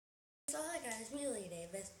So hi guys, me Lee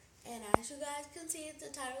Davis, and as you guys can see, the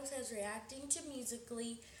title says reacting to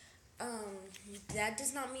Musically. That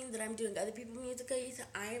does not mean that I'm doing other people's Musicallys.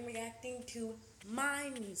 I am reacting to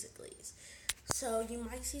my Musicallys. So you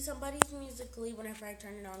might see somebody's Musically whenever I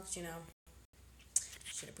turn it on, because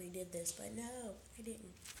should have pre-did this, but no, I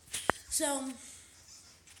didn't. So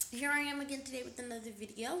here I am again today with another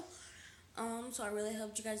video. So I really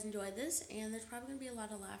hope you guys enjoy this, and there's probably gonna be a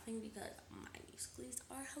lot of laughing because my Musicallys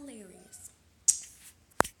are hilarious.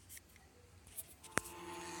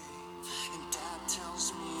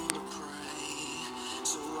 Tells me to pray,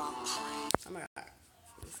 so I pray. Oh my god.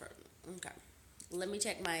 Okay. Let me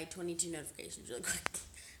check my 22 notifications really quick.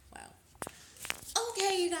 Wow.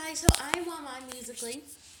 Okay, you guys, so I'm on my Musically.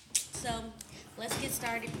 So let's get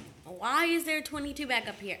started. Why is there 22 back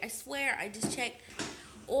up here? I swear I just checked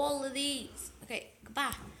all of these. Okay,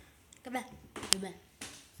 goodbye. Goodbye. Goodbye.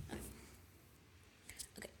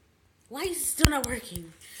 Okay. Why is it still not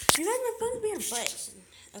working? You guys, my phone's being a butt.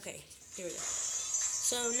 Okay, here we go.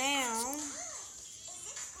 So now,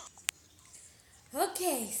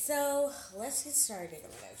 okay, so let's get started. Oh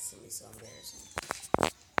my god, it's gonna be so embarrassing.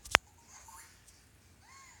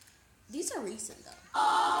 These are recent though.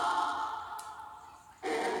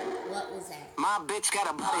 What was that? My bitch got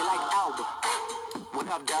a body like Alba. What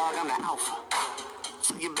up, dog? I'm the alpha.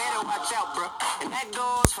 So you better watch out, bro. And that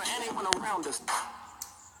goes for anyone around us.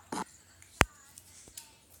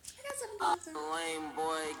 Lame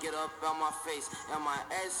boy, get up out my face. And my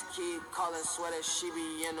ex keep calling, sweater, she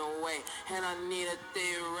be in the way. And I need a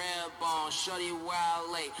thick red bone, shorty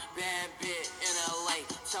wild late. Bad bit in LA,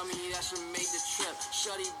 tell me that should make the trip.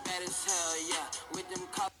 Shorty bad as hell, yeah. With them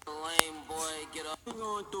colors, lame boy, get up. I'm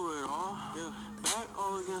going through it all, yeah. Back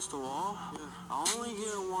all against the wall, yeah. I only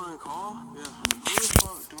get one call, yeah. Who the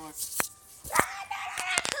fuck do I?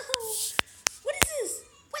 What is this?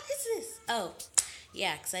 What is this? Oh.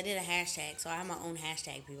 Yeah, because I did a hashtag, so I have my own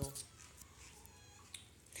hashtag, people.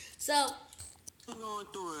 So, I'm going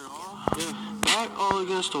through it all. Yeah, back all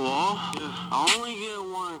against the wall. Yeah, I only get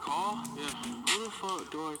one call. Yeah, who the fuck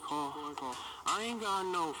do I call? I ain't got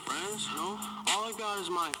no friends, no. All I got is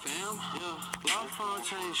my fam. Yeah, La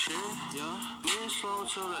Fontaine shit. Yeah, being slow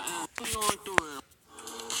till the end. I'm going through it.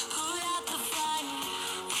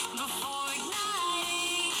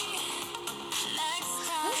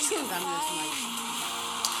 Let's see if I'm listening.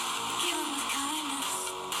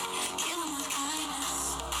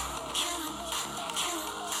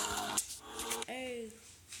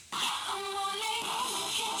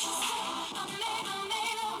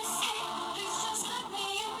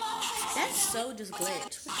 That's so just glitch.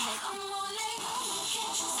 What the heck?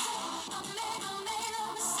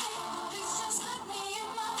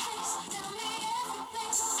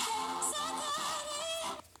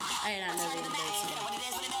 I did not know they did that song.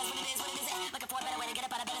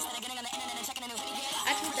 I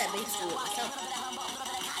put that bass to it myself.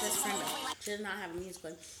 Best friend though. She does not have a music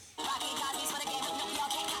play.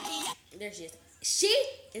 There she is. She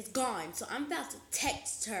is gone, so I'm about to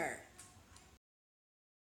text her.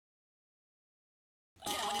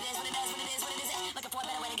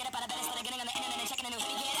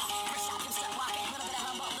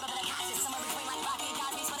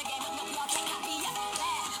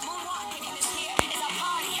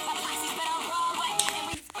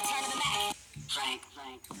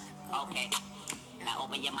 Okay, now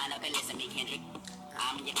open your mind up and listen to me, Kendrick.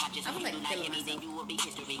 I'm your conscious, if you do not hear me, then you will be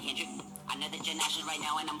history, Kendrick. I know that you're national right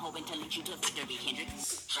now, and I'm hoping to lead you to victory, Kendrick.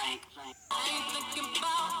 Frank. I ain't thinking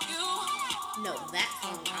about you. No, that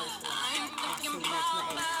song I was thinking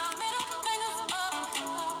about my ex.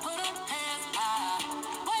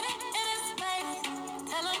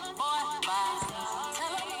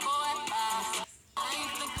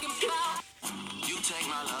 You take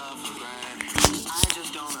my love for granted. I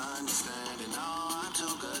just don't understand it. No, I'm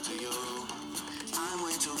too good to you. I'm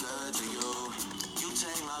way too good to you. You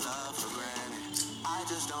take my love for granted. I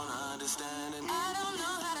just don't understand it. I don't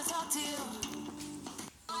know how to talk to you.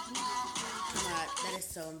 God, that is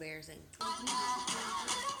so embarrassing. I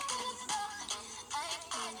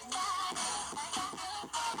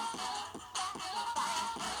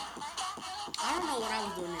don't know what I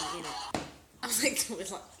was doing in the edit. I was like,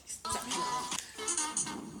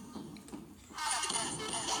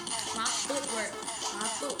 my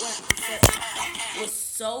footwork was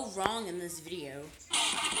so wrong in this video.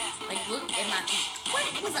 Like, look at my feet.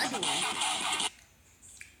 What was I doing?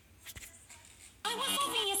 I was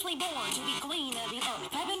obviously born to be queen of the earth.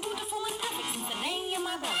 I've been beautiful and perfect since the day of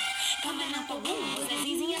my birth. Coming out the womb was as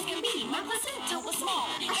easy as can be. My placenta was small.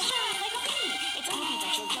 I shine like a penny. It's only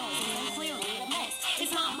that your jaws is clearly a mess.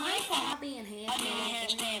 It's not my fault. Being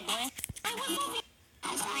hashtag.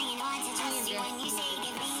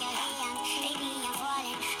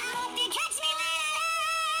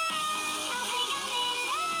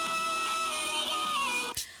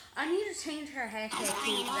 change her hashtag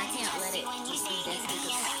too because I can't let it just be Destiny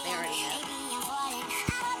because they already know.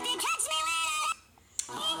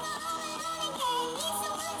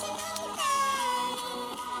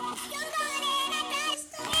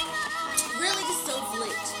 Really, just so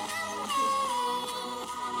glitch.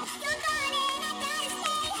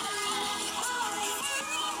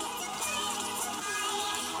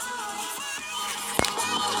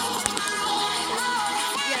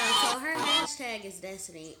 Yeah, so her hashtag is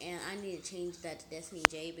Destiny, and I need to change that to Destiny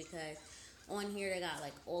J because on here they got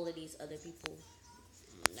like all of these other people.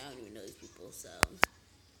 I don't even know these people, so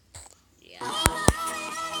yeah.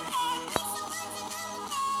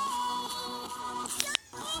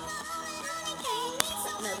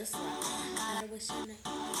 No, this is not. I wish I knew.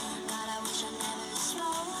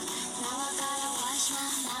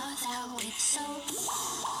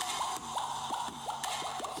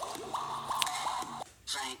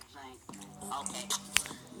 Frank. Okay.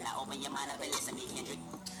 Now open your mind up and listen to me, Kendrick.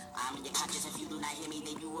 I'm in your conscience. If you do not hear me,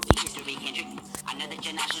 then you will be history, Kendrick. I know that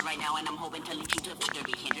you're nauseous right now, and I'm hoping to lead you to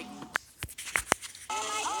victory, Kendrick.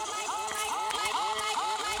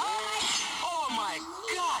 Oh my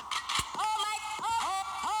God!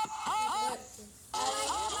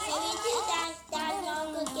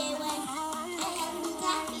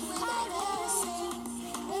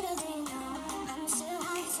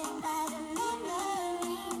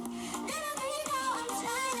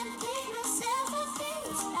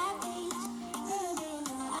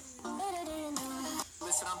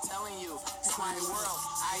 Listen, I'm telling you, it's my world.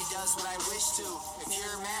 I does what I wish to. If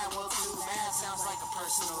you're mad, well, too bad. Sounds like a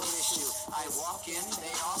personal issue. I walk in,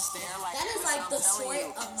 they all stare like. That is like the story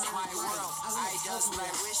of my world. I does what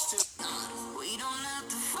I wish to. We don't have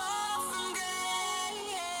to fall from grace.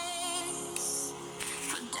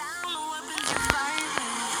 Put down the weapons of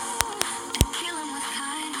violence and kill 'em with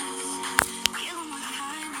kindness. Kill 'em with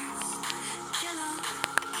kindness. Kill 'em.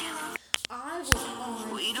 I was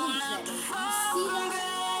on We don't have to you fall see from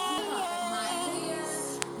that? My hair,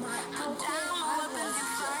 my outfit, I was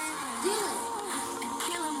just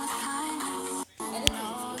Kill 'em with kindness. and it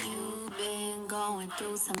was You've been going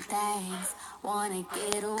through some things, wanna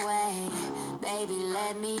get away. Baby,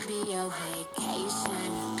 let me be your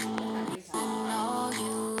vacation. I know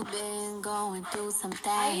you've been going through some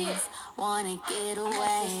things, wanna get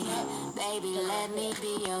away. Baby, let me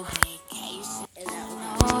be your vacation. and that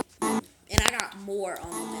was and I got more on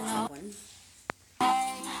the mental one.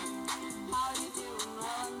 How you doing?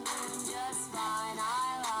 I'm doing just fine.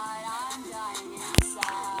 I lied, I'm dying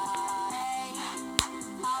inside. Hey,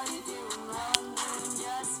 how you doing? I'm doing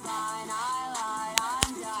just fine. I lied,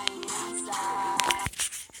 I'm dying inside.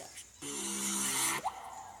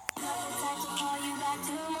 Never tried to call you back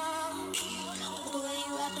tomorrow. The way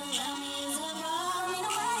you wrap around me is a problem. Ain't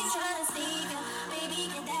nobody trying to see you. Baby,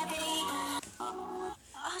 get that paper.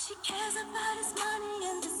 All she cares about is money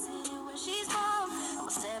and the city where she's from. I'ma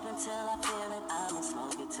step until I feel it. I'ma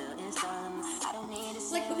smoke it till it's done. I don't need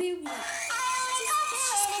to Like the baby.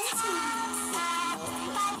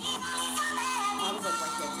 I was like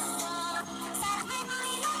right there telling her. And I was right there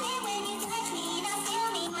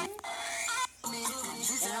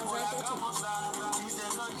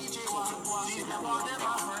too.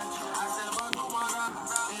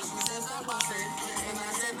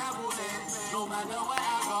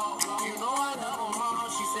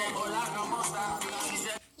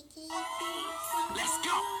 Let's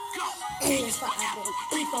go. A is for apple,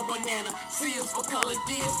 B for banana, C is for color,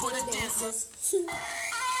 D is for the dancers.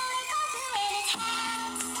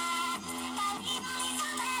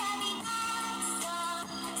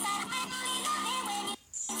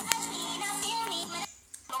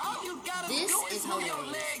 This is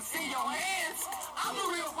hilarious. Legs in your hands. I'm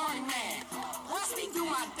a real funny man. Watch me do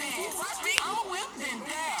my dance. I'm whip then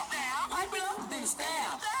down. Pipe it up then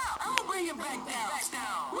stab. I'ma bring it back down.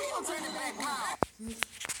 We gon' turn it back round. We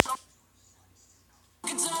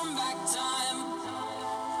can turn back time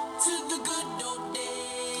to the good old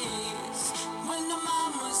days when the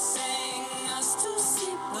mama sang us to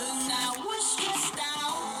sleep, but now we're stressed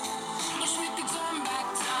out. Wish we could turn back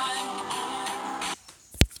time.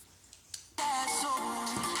 That's all.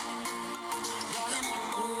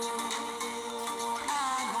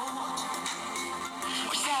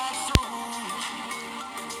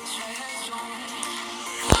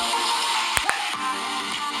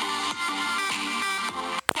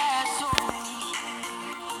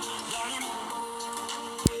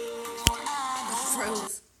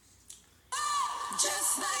 Froze.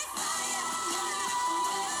 Just like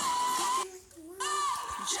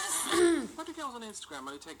Why do girls on Instagram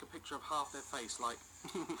only take a picture of half their face? Like,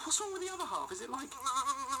 what's wrong with the other half? Is it like...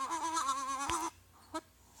 What?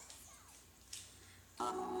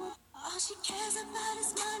 All she cares about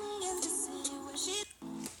is money and the city where she.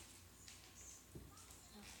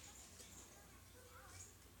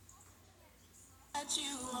 Got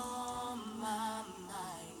you on my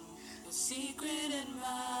mind, a secret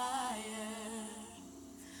admirer.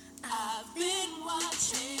 I've been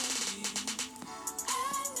watching you.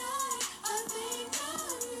 At night, I think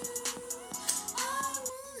of you. I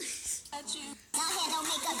want you. No hair, no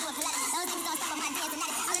makeup, do a Pilates. Those things don't stop on my dance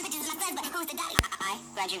tonight. All the pictures of my friends, but who's the daddy? I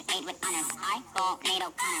graduated with honors. I made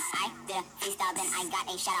O'Connor. I did a freestyle, then I got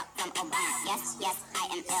a shout out from Obama. Yes, yes, I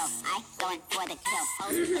am ill. I going for the kill.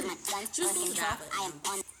 Oh, with my guns, looking drop. I am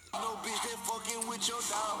on. No bitch that fucking with your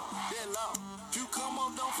dog. That law. If you come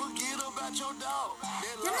up, don't forget about your dog.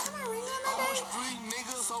 That law. I'm a street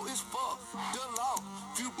nigga, so it's fuck the law.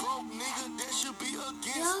 If you broke nigga, that should be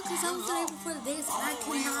against Yo, cause I was the there law. before this and I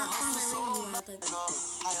cannot find my ring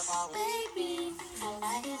anymore. Baby, I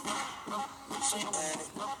like it.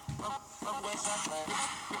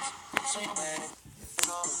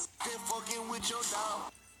 That fucking with your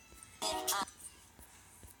dog.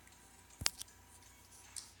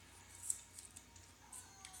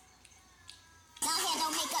 No hair, no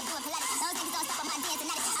makeup, do a Pilates. Those things don't stop on my dance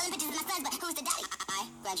tonight. All the pictures of my friends, but who's the daddy? I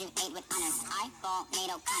graduated with honors. I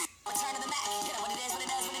made O'Connor. Return to the Mac. Get up what it is, what it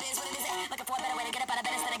does, what it is, what it isn't. Looking for a better way to get up out of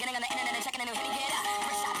bed instead of getting on the internet and checking a new hit. Get up.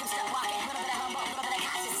 First shot, you start walking. A little bit of humble, a little bit of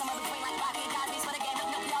cautious. Somewhere between like Rocky and Cosby's for the game.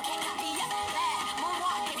 No, y'all can't copy ya. Bad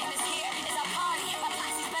moonwalking in this here is a party. My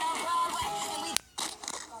posse's been on Broadway. And we.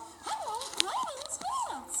 Hello, my name is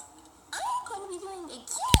Vance. I'm going to be doing a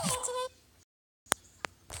Q&A today.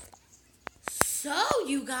 So,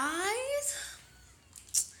 you guys,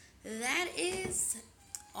 that is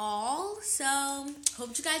all. So,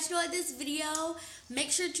 hope you guys enjoyed this video. Make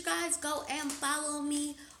sure that you guys go and follow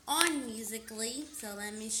me on Musical.ly. So,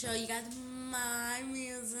 let me show you guys my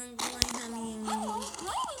Musical.ly, honey.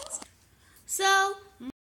 So,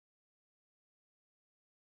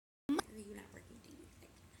 you're not working,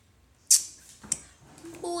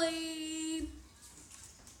 boy.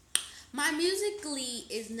 My Musical.ly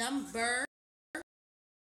is number.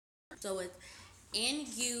 So it's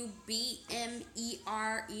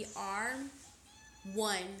NUBMERER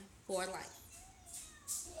 1 for life.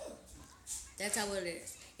 That's how it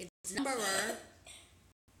is. It's number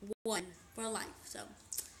 1 for life. So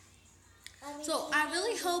I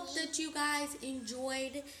really hope that you guys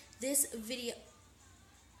enjoyed this video.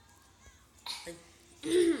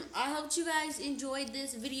 I hope you guys enjoyed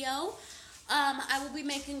this video. I will be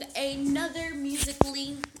making another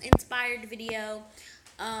Musical.ly inspired video.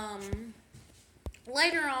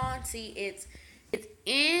 Later on, see, it's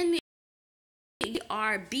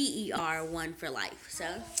NERBER 1 for life.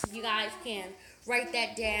 So you guys can write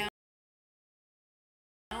that down.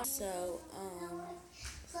 So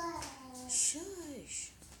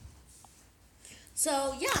shush.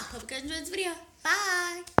 So yeah, hope you guys enjoyed this video.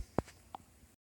 Bye.